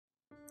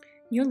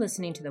You're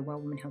listening to the Well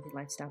Woman Healthy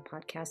Lifestyle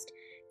Podcast,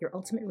 your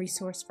ultimate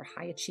resource for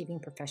high achieving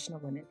professional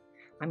women.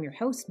 I'm your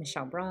host,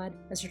 Michelle Broad,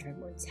 a certified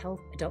women's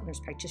health, adult nurse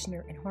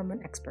practitioner, and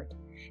hormone expert.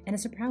 And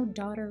as a proud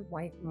daughter,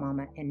 wife,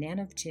 mama, and nan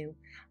of two,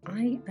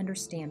 I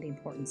understand the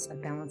importance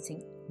of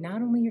balancing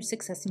not only your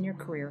success in your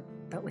career,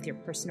 but with your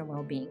personal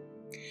well being.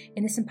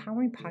 In this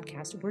empowering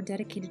podcast, we're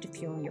dedicated to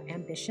fueling your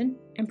ambition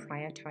and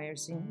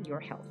prioritizing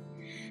your health.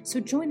 So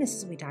join us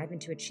as we dive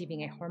into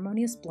achieving a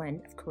harmonious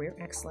blend of career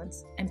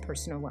excellence and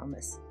personal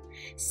wellness.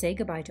 Say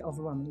goodbye to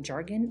overwhelming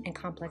jargon and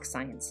complex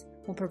science.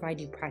 We'll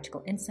provide you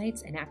practical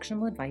insights and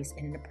actionable advice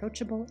in an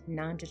approachable,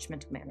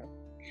 non-judgmental manner.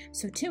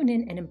 So tune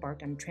in and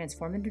embark on a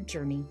transformative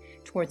journey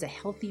towards a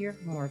healthier,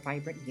 more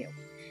vibrant you.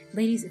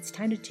 Ladies, it's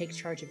time to take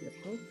charge of your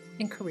health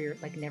and career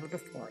like never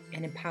before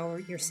and empower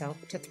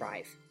yourself to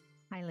thrive.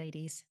 Hi,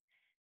 ladies.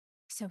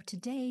 So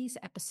today's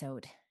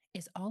episode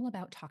is all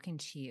about talking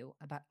to you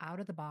about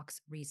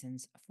out-of-the-box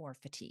reasons for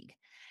fatigue.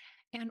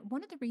 And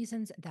one of the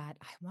reasons that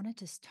I wanted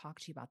to talk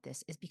to you about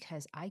this is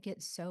because I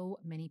get so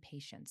many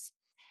patients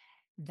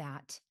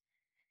that,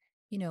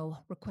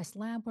 request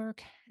lab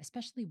work,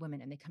 especially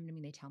women, and they come to me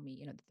and they tell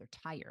me, that they're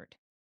tired.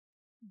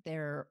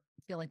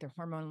 Feel like they're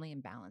hormonally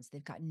imbalanced.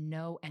 They've got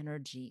no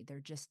energy. They're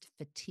just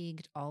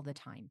fatigued all the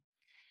time.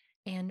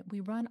 And we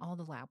run all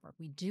the lab work.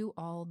 We do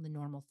all the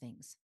normal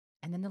things.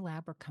 And then the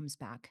lab work comes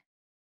back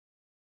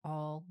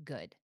all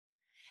good.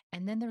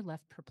 And then they're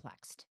left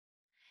perplexed.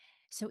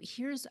 So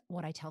here's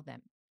what I tell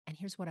them. And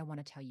here's what I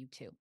want to tell you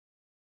too,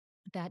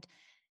 that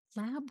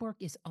lab work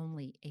is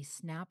only a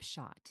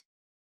snapshot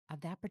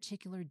of that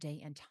particular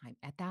day and time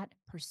at that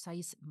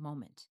precise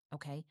moment.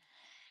 Okay.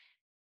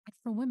 And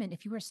for women,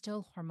 if you are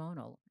still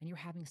hormonal and you're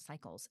having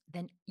cycles,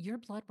 then your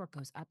blood work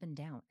goes up and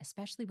down,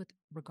 especially with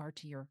regard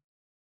to your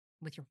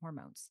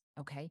hormones.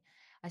 Okay.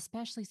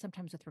 Especially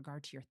sometimes with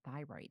regard to your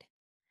thyroid.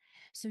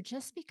 So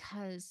just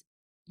because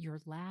your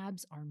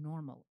labs are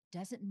normal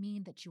doesn't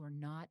mean that you are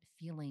not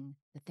feeling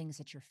the things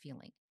that you're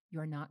feeling.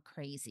 You're not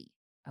crazy.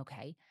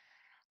 Okay.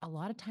 A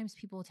lot of times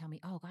people will tell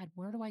me, oh God,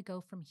 where do I go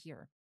from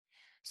here?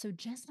 So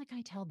just like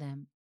I tell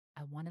them,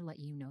 I want to let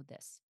you know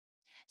this.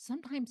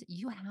 Sometimes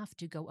you have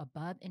to go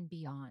above and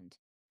beyond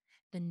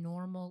the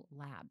normal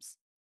labs.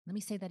 Let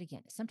me say that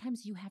again.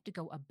 Sometimes you have to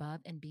go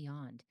above and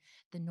beyond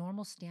the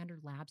normal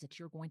standard labs that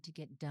you're going to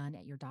get done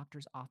at your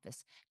doctor's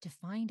office to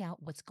find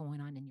out what's going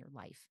on in your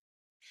life.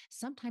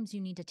 Sometimes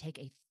you need to take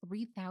a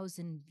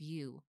 3,000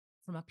 view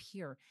from up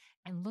here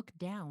and look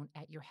down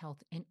at your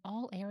health in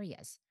all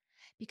areas.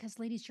 Because,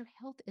 ladies, your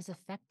health is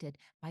affected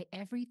by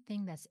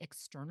everything that's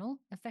external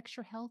affects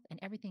your health and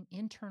everything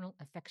internal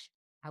affects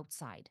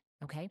outside.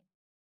 Okay.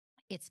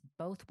 It's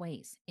both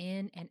ways,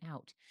 in and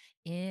out,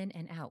 in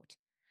and out.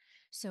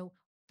 So,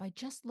 by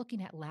just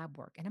looking at lab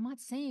work, and I'm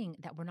not saying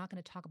that we're not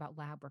going to talk about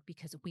lab work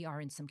because we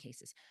are in some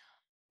cases,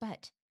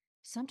 but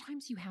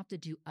sometimes you have to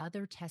do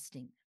other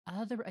testing,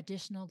 other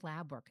additional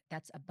lab work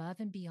that's above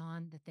and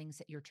beyond the things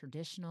that your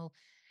traditional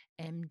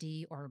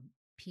MD or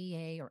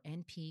PA or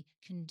NP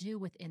can do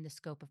within the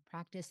scope of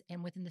practice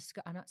and within the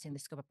scope, I'm not saying the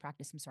scope of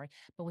practice, I'm sorry,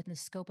 but within the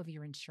scope of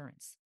your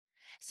insurance.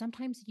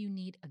 Sometimes you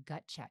need a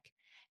gut check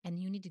and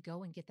you need to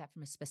go and get that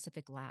from a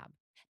specific lab.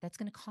 That's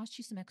going to cost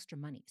you some extra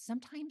money.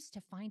 Sometimes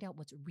to find out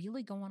what's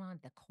really going on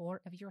at the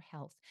core of your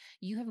health,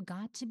 you have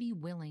got to be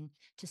willing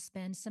to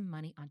spend some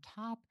money on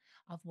top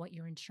of what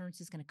your insurance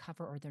is going to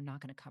cover or they're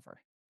not going to cover.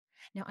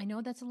 Now, I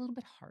know that's a little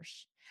bit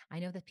harsh. I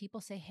know that people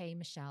say, hey,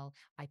 Michelle,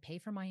 I pay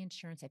for my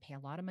insurance. I pay a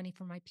lot of money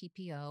for my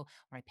PPO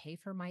or I pay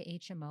for my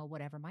HMO,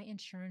 whatever. My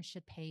insurance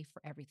should pay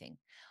for everything.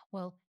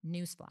 Well,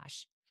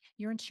 newsflash,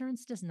 your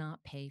insurance does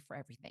not pay for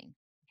everything.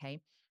 Okay.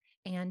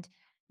 And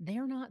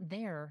they're not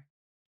there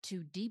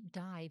to deep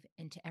dive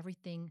into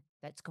everything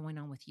that's going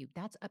on with you.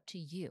 That's up to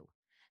you.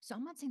 So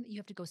I'm not saying that you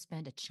have to go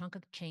spend a chunk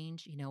of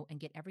change, and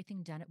get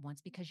everything done at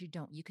once because you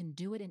don't. You can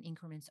do it in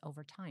increments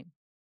over time.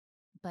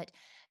 But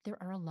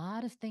there are a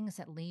lot of things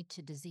that lead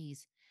to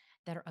disease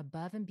that are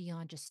above and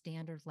beyond just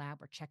standard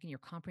lab or checking your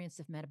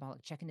comprehensive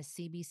metabolic, checking the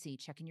CBC,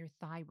 checking your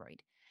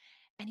thyroid.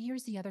 And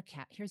here's the other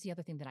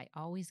thing that I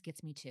always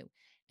gets me to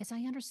is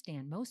I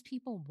understand most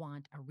people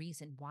want a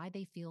reason why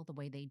they feel the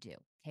way they do.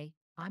 Okay.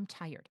 I'm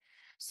tired.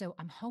 So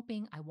I'm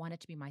hoping I want it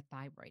to be my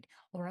thyroid,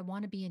 or I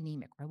want to be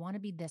anemic, or I want to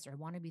be this, or I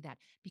want to be that,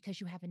 because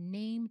you have a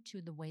name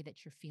to the way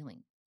that you're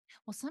feeling.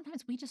 Well,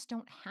 sometimes we just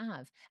don't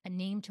have a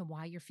name to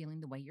why you're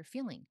feeling the way you're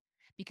feeling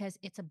because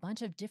it's a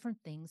bunch of different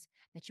things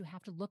that you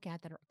have to look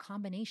at that are a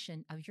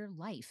combination of your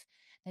life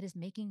that is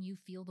making you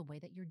feel the way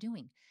that you're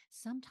doing.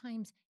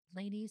 Sometimes,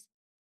 ladies,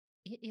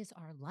 it is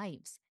our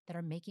lives that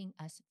are making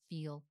us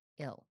feel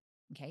ill.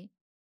 Okay.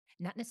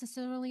 Not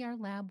necessarily our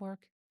lab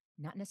work,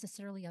 not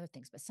necessarily other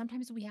things, but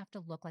sometimes we have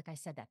to look, like I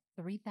said, that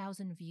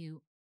 3,000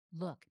 view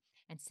look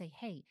and say,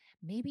 hey,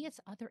 maybe it's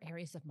other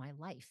areas of my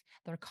life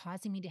that are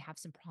causing me to have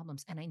some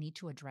problems and I need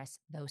to address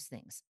those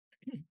things.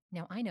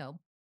 Now, I know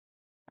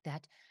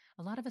that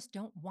a lot of us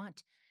don't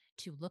want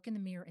to look in the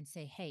mirror and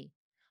say, hey,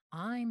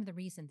 I'm the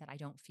reason that I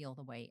don't feel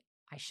the way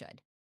I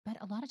should. But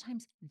a lot of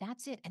times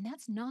that's it. And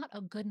that's not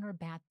a good nor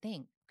bad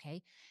thing.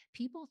 Okay.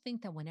 People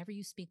think that whenever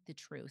you speak the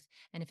truth,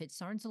 and if it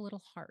sounds a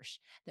little harsh,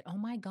 that, oh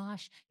my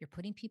gosh, you're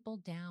putting people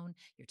down,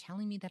 you're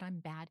telling me that I'm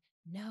bad.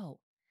 No,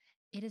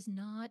 it is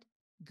not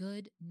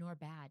good nor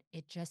bad.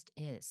 It just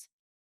is.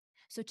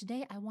 So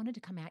today I wanted to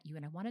come at you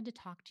and I wanted to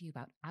talk to you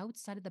about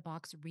outside of the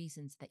box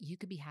reasons that you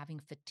could be having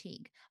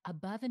fatigue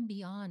above and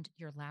beyond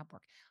your lab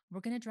work.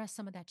 We're going to address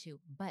some of that too,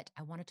 but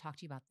I want to talk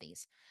to you about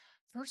these.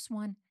 First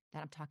one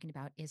that I'm talking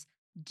about is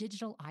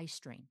digital eye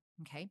strain.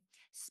 Okay.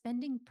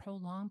 Spending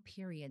prolonged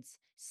periods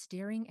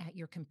staring at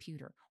your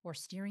computer or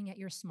staring at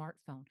your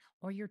smartphone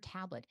or your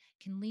tablet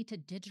can lead to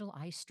digital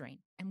eye strain.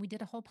 And we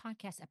did a whole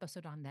podcast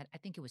episode on that. I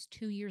think it was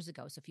 2 years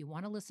ago. So if you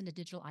want to listen to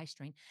digital eye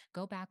strain,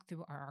 go back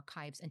through our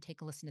archives and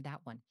take a listen to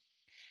that one.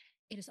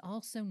 It is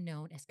also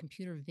known as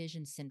computer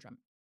vision syndrome.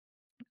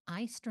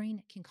 Eye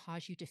strain can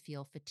cause you to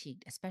feel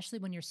fatigued, especially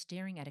when you're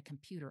staring at a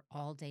computer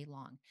all day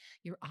long.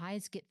 Your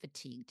eyes get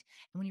fatigued.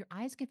 And when your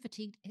eyes get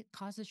fatigued, it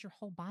causes your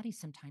whole body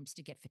sometimes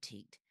to get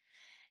fatigued.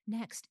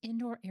 Next,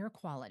 indoor air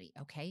quality.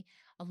 Okay.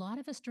 A lot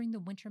of us during the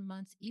winter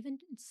months, even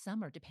in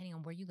summer, depending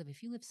on where you live,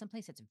 if you live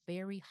someplace that's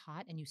very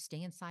hot and you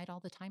stay inside all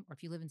the time, or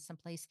if you live in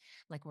someplace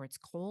like where it's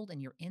cold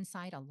and you're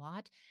inside a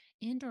lot,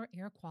 indoor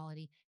air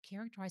quality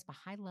characterized by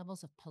high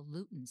levels of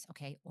pollutants,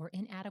 okay, or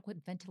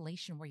inadequate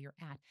ventilation where you're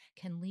at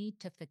can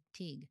lead to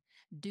fatigue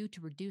due to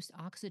reduced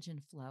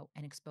oxygen flow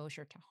and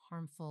exposure to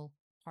harmful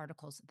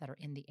particles that are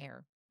in the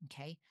air.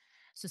 Okay.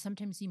 So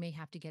sometimes you may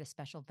have to get a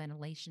special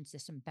ventilation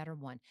system, better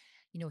one,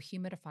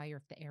 humidifier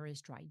if the air is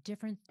dry,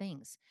 different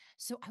things.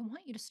 So I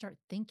want you to start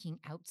thinking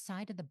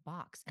outside of the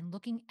box and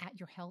looking at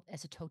your health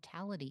as a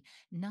totality,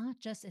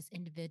 not just as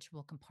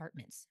individual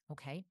compartments.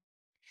 Okay.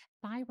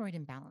 Thyroid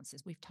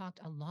imbalances. We've talked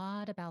a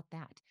lot about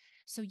that.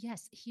 So,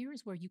 yes,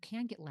 here's where you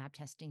can get lab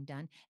testing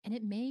done, and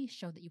it may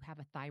show that you have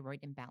a thyroid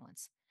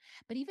imbalance.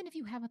 But even if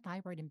you have a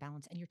thyroid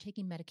imbalance and you're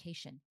taking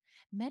medication,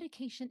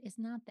 medication is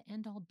not the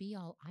end all be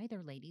all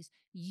either, ladies.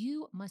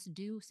 You must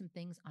do some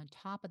things on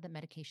top of the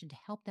medication to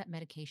help that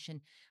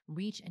medication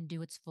reach and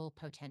do its full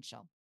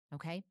potential.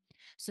 Okay.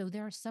 So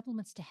there are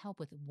supplements to help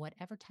with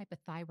whatever type of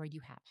thyroid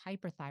you have,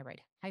 hyperthyroid,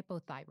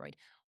 hypothyroid,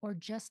 or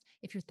just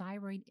if your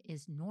thyroid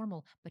is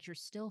normal, but you're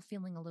still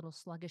feeling a little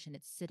sluggish and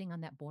it's sitting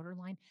on that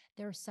borderline,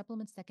 there are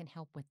supplements that can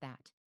help with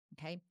that.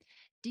 Okay.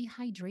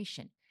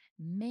 Dehydration.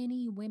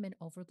 Many women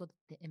overlook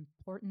the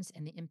importance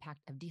and the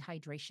impact of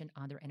dehydration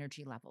on their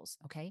energy levels.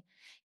 Okay.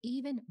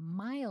 Even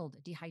mild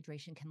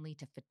dehydration can lead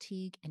to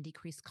fatigue and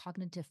decreased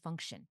cognitive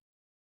function.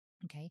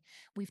 Okay.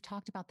 We've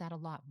talked about that a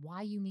lot,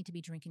 why you need to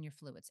be drinking your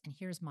fluids. And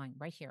here's mine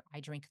right here. I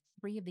drink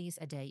 3 of these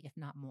a day, if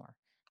not more.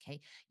 Okay.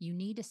 You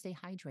need to stay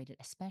hydrated,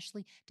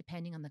 especially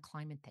depending on the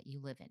climate that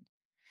you live in.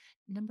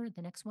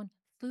 The next one,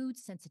 food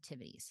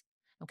sensitivities.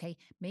 Okay.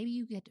 Maybe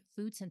you get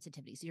food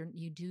sensitivities.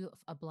 You do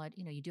a blood,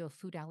 you do a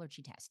food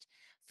allergy test.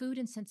 Food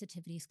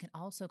insensitivities can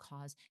also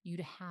cause you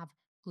to have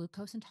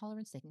glucose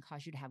intolerance. They can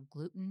cause you to have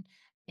gluten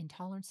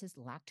intolerances,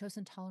 lactose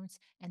intolerance,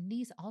 and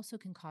these also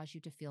can cause you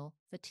to feel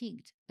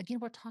fatigued. Again,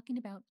 we're talking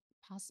about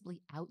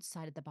possibly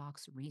outside of the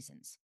box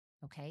reasons.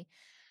 Okay.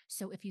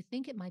 So if you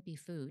think it might be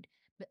food,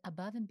 but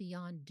above and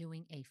beyond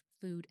doing a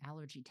food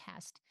allergy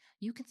test,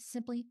 you can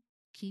simply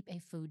keep a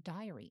food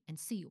diary and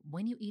see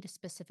when you eat a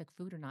specific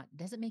food or not.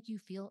 Does it make you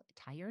feel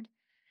tired?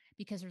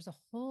 Because there's a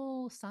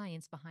whole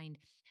science behind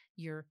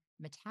your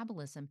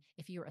metabolism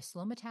if you're a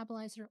slow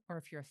metabolizer or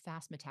if you're a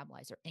fast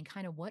metabolizer, and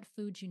kind of what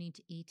foods you need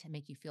to eat to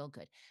make you feel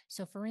good.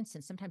 So, for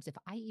instance, sometimes if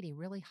I eat a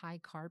really high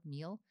carb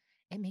meal,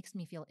 it makes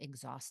me feel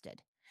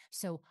exhausted.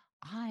 So,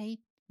 I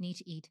need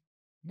to eat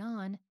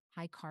non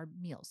high carb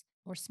meals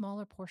or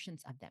smaller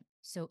portions of them.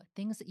 So,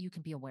 things that you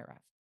can be aware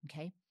of.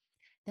 Okay.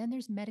 Then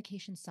there's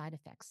medication side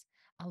effects.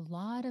 A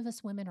lot of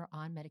us women are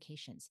on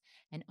medications,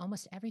 and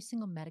almost every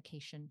single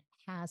medication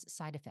has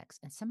side effects.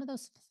 And some of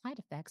those side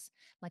effects,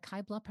 like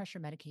high blood pressure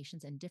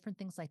medications and different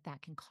things like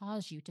that, can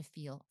cause you to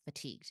feel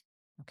fatigued.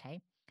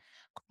 Okay.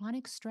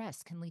 Chronic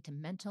stress can lead to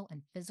mental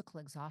and physical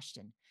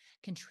exhaustion,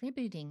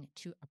 contributing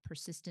to a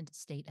persistent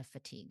state of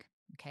fatigue.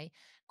 Okay.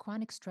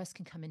 Chronic stress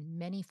can come in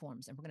many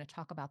forms, and we're going to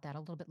talk about that a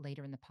little bit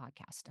later in the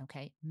podcast.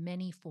 Okay.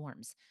 Many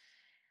forms.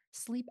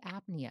 Sleep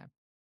apnea.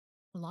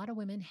 A lot of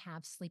women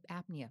have sleep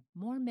apnea,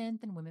 more men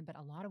than women, but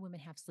a lot of women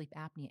have sleep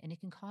apnea, and it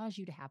can cause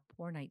you to have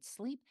poor night's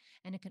sleep.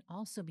 And it can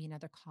also be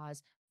another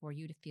cause for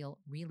you to feel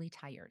really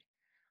tired.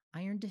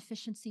 Iron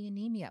deficiency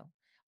anemia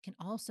can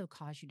also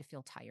cause you to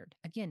feel tired.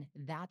 Again,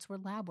 that's where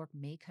lab work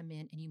may come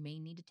in, and you may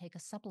need to take a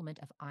supplement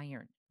of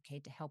iron, okay,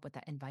 to help with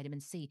that, and vitamin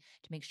C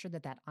to make sure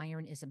that that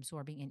iron is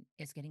absorbing and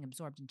is getting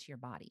absorbed into your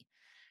body.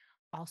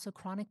 Also,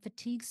 chronic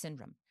fatigue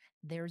syndrome.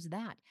 There's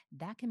that.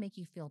 That can make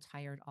you feel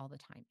tired all the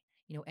time.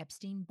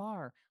 Epstein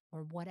Barr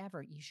or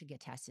whatever, you should get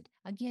tested.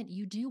 Again,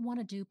 you do want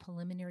to do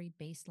preliminary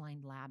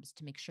baseline labs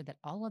to make sure that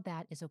all of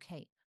that is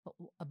okay. But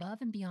above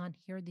and beyond,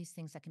 here are these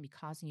things that can be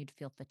causing you to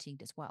feel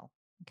fatigued as well.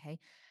 Okay.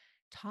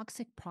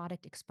 Toxic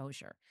product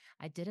exposure.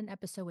 I did an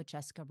episode with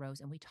Jessica Rose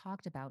and we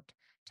talked about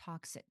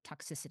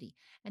toxicity.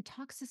 And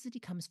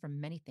toxicity comes from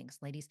many things,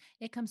 ladies.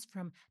 It comes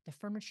from the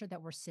furniture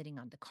that we're sitting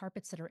on, the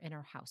carpets that are in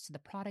our house, to the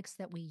products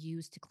that we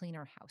use to clean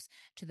our house,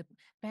 to the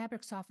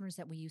fabric softeners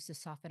that we use to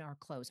soften our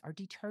clothes, our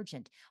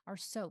detergent, our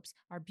soaps,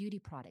 our beauty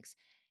products.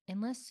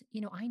 Unless,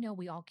 I know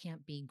we all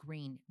can't be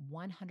green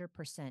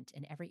 100%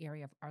 in every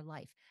area of our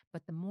life,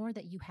 but the more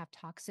that you have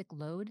toxic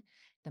load,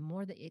 the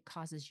more that it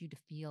causes you to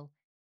feel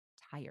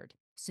tired.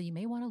 So you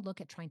may want to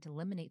look at trying to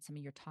eliminate some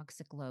of your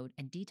toxic load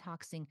and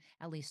detoxing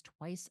at least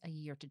twice a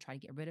year to try to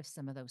get rid of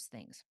some of those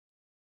things.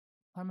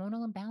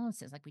 Hormonal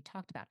imbalances, like we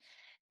talked about,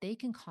 they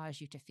can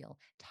cause you to feel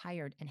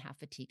tired and have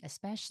fatigue,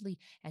 especially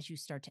as you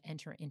start to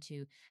enter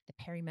into the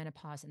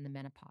perimenopause and the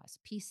menopause.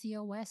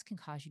 PCOS can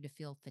cause you to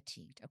feel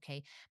fatigued,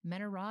 okay?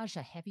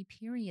 Menorrhagia, heavy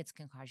periods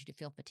can cause you to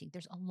feel fatigued.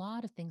 There's a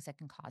lot of things that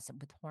can cause it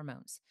with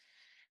hormones.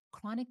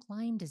 Chronic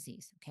Lyme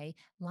disease, okay?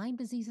 Lyme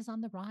disease is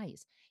on the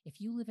rise.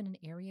 If you live in an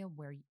area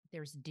where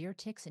there's deer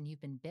ticks and you've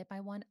been bit by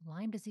one,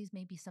 Lyme disease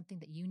may be something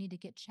that you need to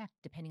get checked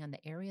depending on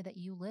the area that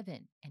you live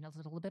in and a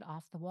little bit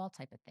off the wall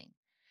type of thing.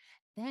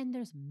 Then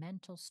there's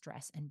mental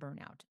stress and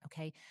burnout.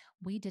 Okay.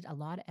 We did a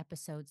lot of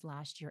episodes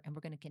last year and we're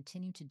going to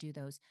continue to do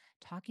those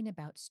talking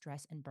about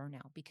stress and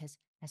burnout because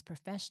as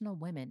professional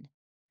women,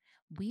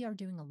 we are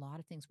doing a lot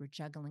of things. We're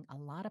juggling a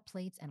lot of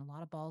plates and a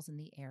lot of balls in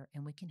the air,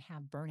 and we can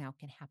have burnout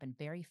can happen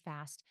very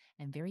fast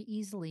and very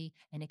easily,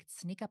 and it can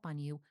sneak up on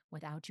you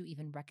without you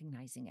even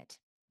recognizing it.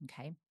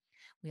 Okay.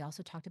 We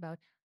also talked about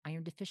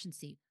iron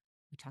deficiency.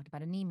 We talked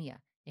about anemia.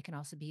 It can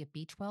also be a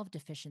B12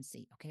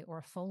 deficiency, okay, or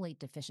a folate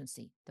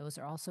deficiency. Those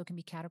are also can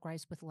be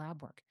categorized with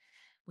lab work.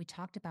 We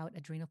talked about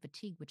adrenal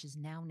fatigue, which is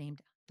now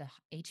named the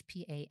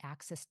HPA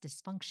axis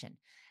dysfunction.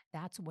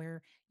 That's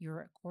where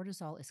your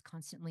cortisol is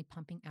constantly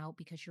pumping out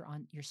because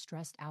you're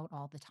stressed out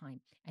all the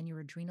time. And your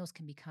adrenals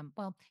can become,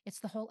 well, it's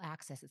the whole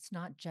axis. It's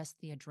not just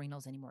the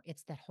adrenals anymore.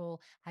 It's that whole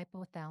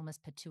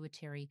hypothalamus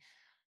pituitary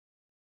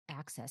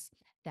axis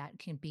that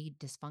can be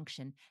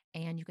dysfunction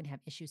and you can have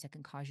issues that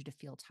can cause you to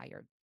feel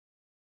tired.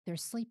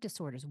 There's sleep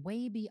disorders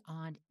way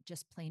beyond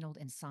just plain old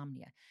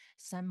insomnia.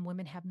 Some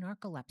women have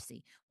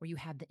narcolepsy, where you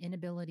have the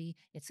inability,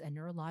 it's a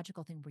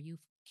neurological thing where you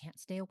can't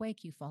stay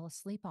awake, you fall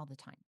asleep all the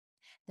time.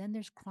 Then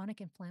there's chronic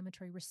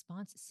inflammatory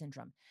response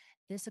syndrome.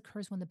 This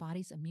occurs when the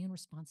body's immune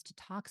response to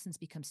toxins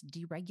becomes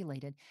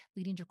deregulated,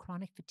 leading to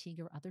chronic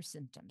fatigue or other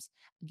symptoms.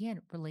 Again,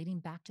 relating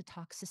back to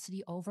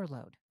toxicity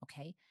overload,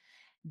 okay?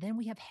 Then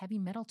we have heavy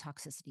metal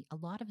toxicity. A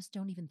lot of us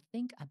don't even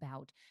think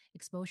about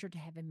exposure to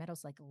heavy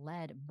metals like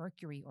lead,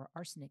 mercury, or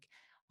arsenic,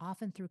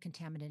 often through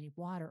contaminated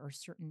water or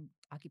certain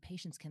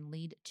occupations can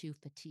lead to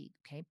fatigue.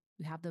 Okay.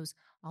 You have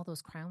all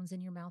those crowns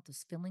in your mouth,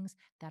 those fillings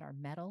that are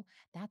metal,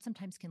 that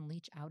sometimes can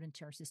leach out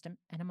into our system.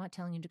 And I'm not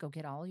telling you to go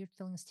get all your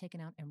fillings taken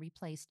out and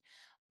replaced,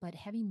 but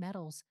heavy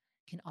metals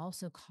can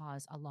also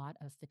cause a lot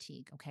of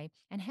fatigue. Okay.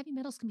 And heavy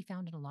metals can be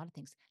found in a lot of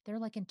things. They're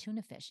like in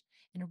tuna fish.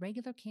 In a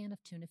regular can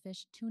of tuna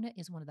fish, tuna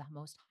is one of the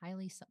most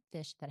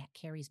fish that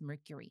carries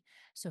mercury.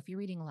 So if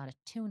you're eating a lot of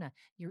tuna,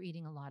 you're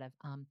eating a lot of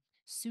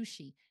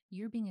sushi,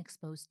 you're being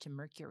exposed to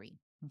mercury.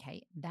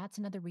 Okay. That's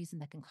another reason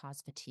that can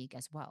cause fatigue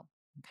as well.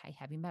 Okay.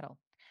 Heavy metal.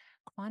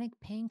 Chronic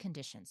pain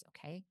conditions,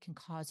 okay, can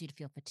cause you to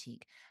feel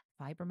fatigue.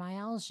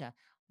 Fibromyalgia,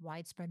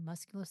 widespread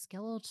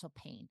musculoskeletal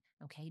pain,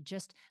 okay,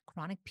 just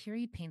chronic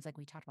period pains, like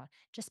we talked about,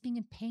 just being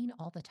in pain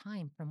all the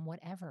time from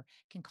whatever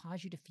can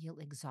cause you to feel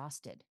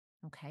exhausted,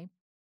 okay?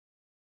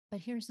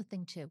 But here's the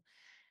thing, too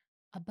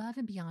above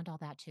and beyond all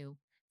that, too,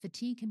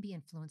 fatigue can be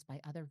influenced by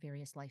other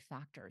various life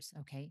factors,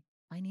 okay?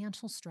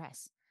 Financial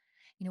stress,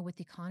 with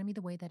the economy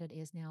the way that it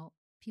is now,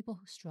 people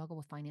who struggle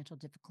with financial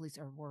difficulties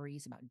or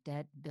worries about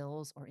debt,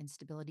 bills, or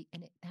instability,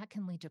 and that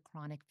can lead to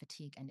chronic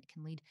fatigue and it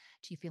can lead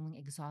to you feeling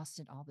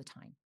exhausted all the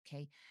time.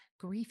 Okay.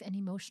 Grief and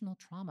emotional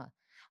trauma.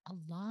 A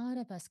lot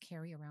of us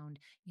carry around,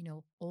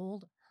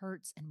 old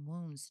hurts and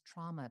wounds,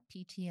 trauma,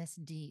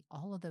 PTSD,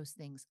 all of those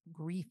things,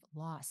 grief,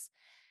 loss.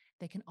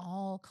 They can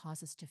all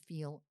cause us to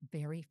feel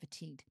very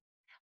fatigued.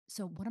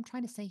 So what I'm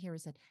trying to say here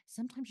is that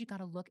sometimes you got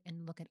to look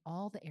at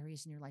all the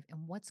areas in your life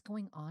and what's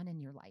going on in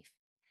your life.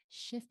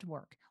 Shift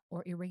work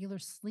or irregular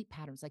sleep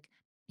patterns, like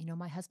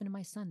my husband and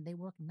my son, they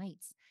work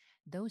nights.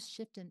 Those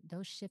shift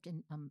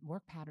in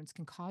work patterns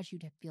can cause you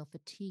to feel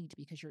fatigued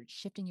because you're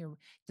shifting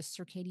the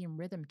circadian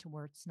rhythm to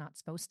where it's not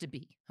supposed to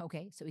be.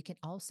 Okay, so it can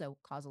also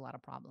cause a lot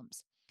of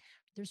problems.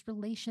 There's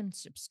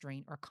relationship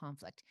strain or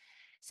conflict.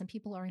 Some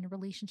people are in a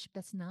relationship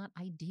that's not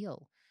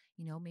ideal.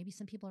 Maybe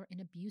some people are in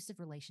abusive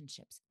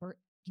relationships or,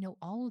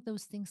 all of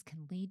those things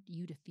can lead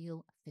you to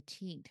feel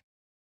fatigued.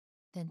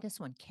 Then this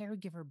one,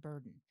 caregiver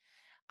burden.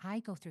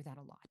 I go through that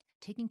a lot.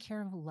 Taking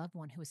care of a loved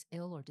one who is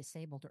ill or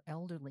disabled or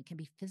elderly can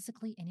be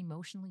physically and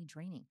emotionally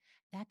draining.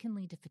 That can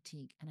lead to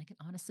fatigue. And I can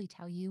honestly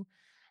tell you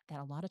that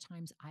a lot of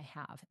times I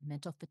have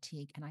mental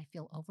fatigue and I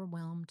feel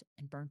overwhelmed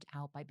and burnt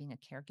out by being a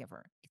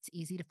caregiver. It's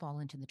easy to fall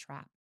into the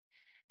trap.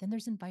 Then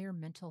there's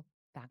environmental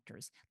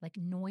factors like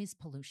noise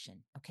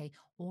pollution, okay,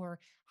 or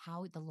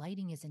how the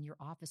lighting is in your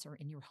office or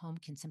in your home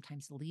can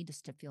sometimes lead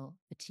us to feel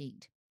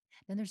fatigued.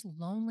 Then there's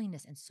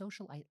loneliness and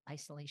social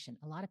isolation.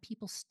 A lot of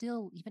people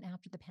still, even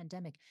after the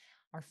pandemic,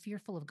 are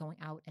fearful of going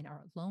out and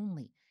are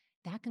lonely.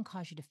 That can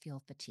cause you to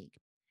feel fatigue.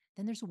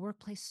 Then there's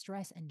workplace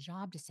stress and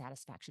job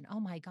dissatisfaction. Oh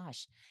my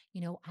gosh.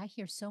 I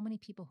hear so many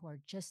people who are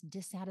just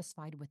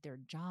dissatisfied with their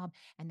job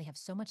and they have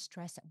so much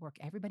stress at work.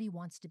 Everybody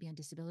wants to be on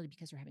disability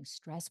because they're having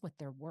stress with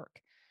their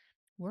work.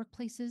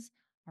 Workplaces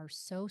are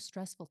so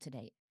stressful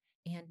today,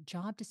 and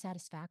job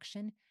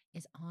dissatisfaction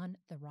is on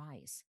the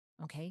rise.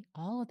 Okay.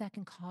 All of that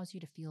can cause you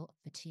to feel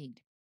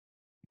fatigued.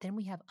 Then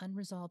we have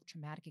unresolved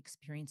traumatic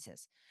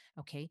experiences.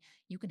 Okay.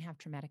 You can have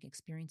traumatic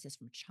experiences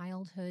from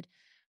childhood,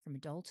 from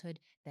adulthood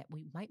that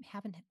we might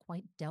haven't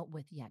quite dealt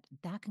with yet.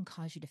 That can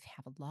cause you to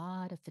have a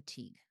lot of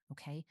fatigue.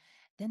 Okay.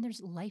 Then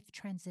there's life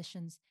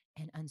transitions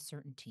and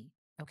uncertainty.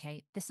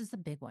 Okay. This is the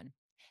big one.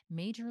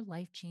 Major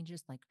life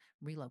changes like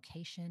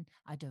relocation,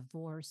 a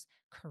divorce,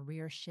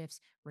 career shifts,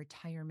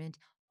 retirement,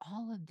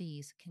 all of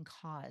these can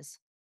cause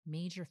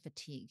major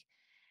fatigue.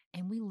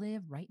 And we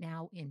live right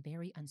now in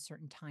very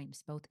uncertain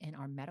times, both in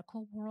our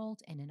medical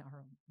world and in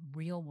our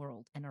real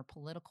world and our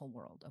political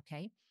world.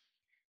 Okay.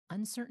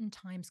 Uncertain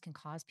times can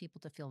cause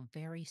people to feel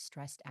very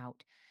stressed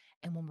out.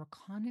 And when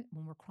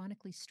we're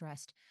chronically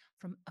stressed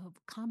from a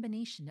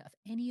combination of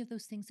any of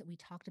those things that we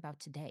talked about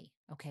today,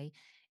 okay,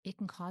 it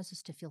can cause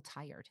us to feel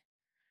tired.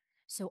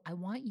 So I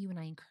want you and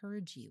I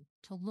encourage you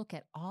to look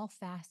at all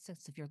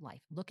facets of your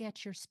life. Look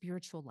at your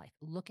spiritual life.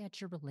 Look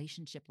at your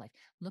relationship life.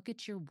 Look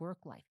at your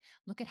work life.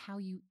 Look at how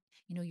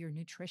your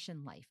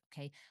nutrition life.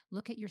 Okay.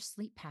 Look at your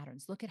sleep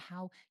patterns. Look at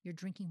how you're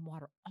drinking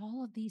water.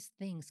 All of these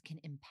things can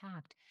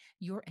impact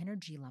your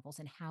energy levels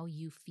and how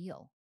you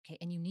feel. Okay.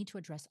 And you need to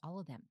address all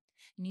of them.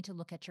 You need to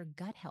look at your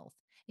gut health.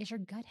 Is your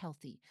gut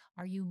healthy?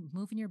 Are you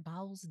moving your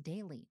bowels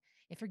daily?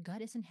 If your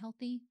gut isn't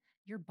healthy,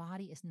 your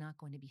body is not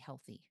going to be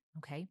healthy.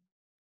 Okay.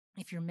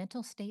 If your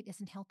mental state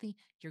isn't healthy,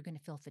 you're going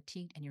to feel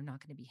fatigued and you're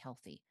not going to be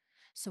healthy.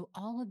 So,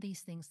 all of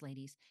these things,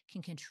 ladies,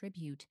 can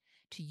contribute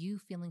to you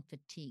feeling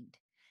fatigued,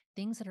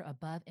 things that are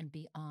above and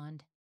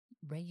beyond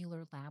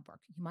regular lab work.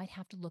 You might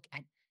have to look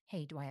at,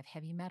 hey, do I have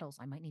heavy metals?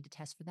 I might need to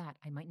test for that.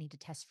 I might need to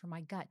test for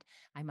my gut.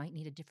 I might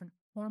need a different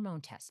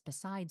hormone test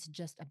besides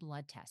just a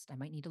blood test. I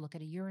might need to look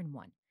at a urine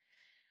one.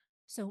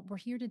 So, we're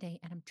here today,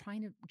 and I'm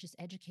trying to just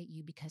educate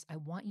you because I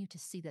want you to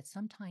see that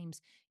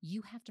sometimes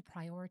you have to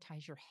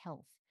prioritize your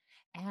health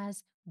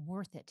as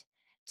worth it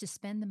to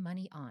spend the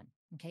money on,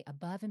 okay,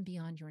 above and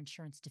beyond your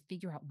insurance to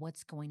figure out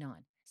what's going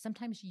on.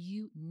 Sometimes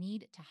you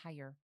need to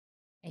hire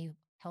a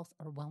health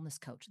or wellness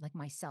coach like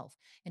myself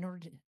in order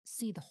to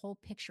see the whole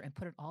picture and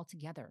put it all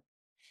together.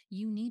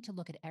 You need to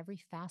look at every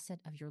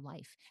facet of your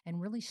life and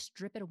really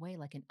strip it away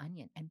like an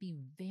onion and be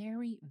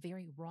very,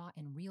 very raw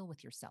and real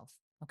with yourself.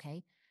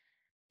 Okay.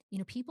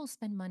 People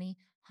spend money,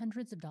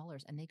 hundreds of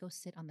dollars, and they go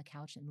sit on the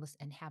couch and listen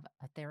and have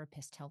a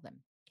therapist tell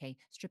them, okay,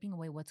 stripping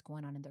away what's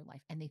going on in their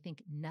life. And they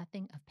think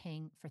nothing of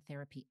paying for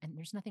therapy. And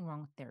there's nothing wrong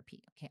with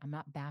therapy. Okay. I'm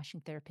not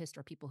bashing therapists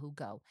or people who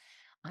go.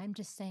 I'm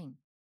just saying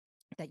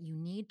that you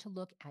need to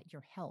look at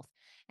your health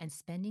and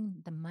spending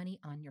the money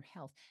on your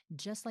health,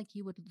 just like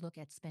you would look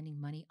at spending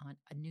money on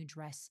a new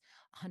dress,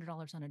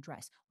 $100 on a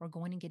dress, or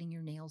going and getting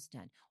your nails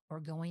done,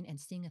 or going and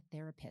seeing a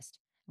therapist.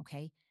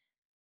 Okay.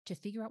 To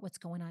figure out what's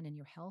going on in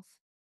your health,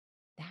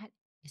 that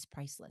is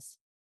priceless.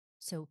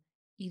 So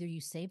either you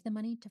save the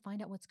money to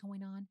find out what's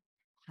going on,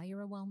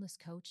 hire a wellness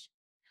coach,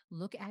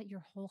 look at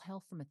your whole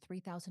health from a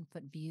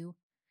 3,000-foot view,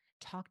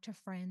 talk to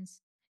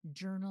friends,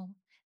 journal,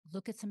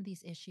 look at some of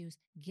these issues,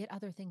 get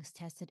other things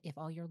tested. If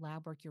all your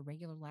lab work, your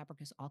regular lab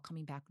work is all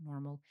coming back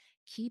normal,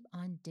 keep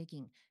on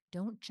digging.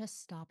 Don't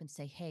just stop and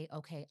say, hey,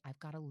 okay, I've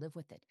got to live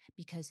with it,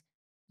 because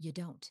you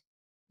don't.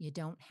 You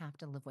don't have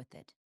to live with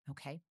it.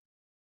 Okay.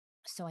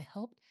 So I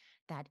hope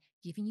that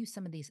giving you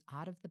some of these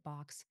out of the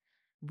box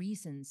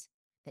reasons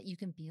that you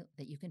can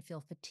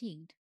feel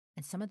fatigued,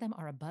 and some of them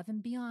are above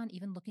and beyond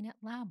even looking at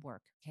lab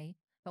work, okay?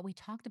 But we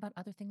talked about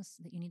other things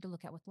that you need to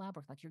look at with lab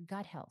work, like your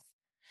gut health,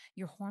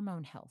 your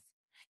hormone health,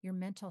 your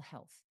mental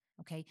health,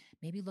 okay?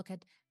 Maybe look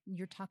at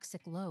your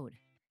toxic load.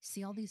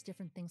 See all these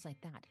different things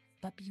like that.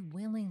 But be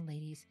willing,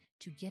 ladies,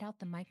 to get out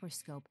the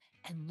microscope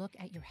and look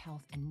at your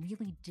health and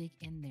really dig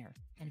in there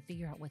and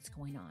figure out what's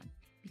going on,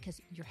 because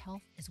your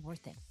health is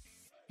worth it.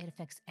 It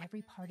affects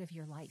every part of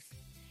your life.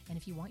 And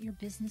if you want your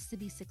business to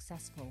be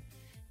successful,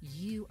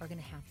 you are going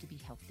to have to be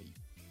healthy.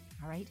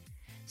 All right?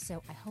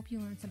 So I hope you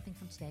learned something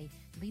from today.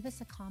 Leave us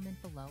a comment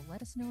below.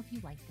 Let us know if you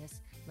like this.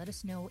 Let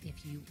us know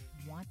if you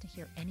want to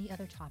hear any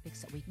other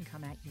topics that we can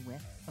come at you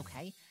with.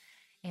 Okay?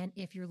 And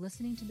if you're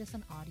listening to this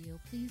on audio,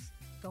 please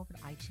go over to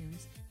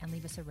iTunes and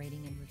leave us a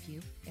rating and review.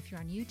 If you're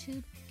on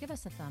YouTube, give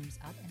us a thumbs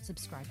up and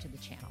subscribe to the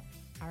channel.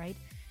 All right?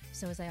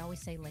 So as I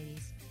always say,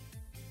 ladies,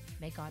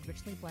 may God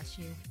richly bless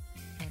you,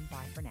 and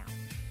bye for now.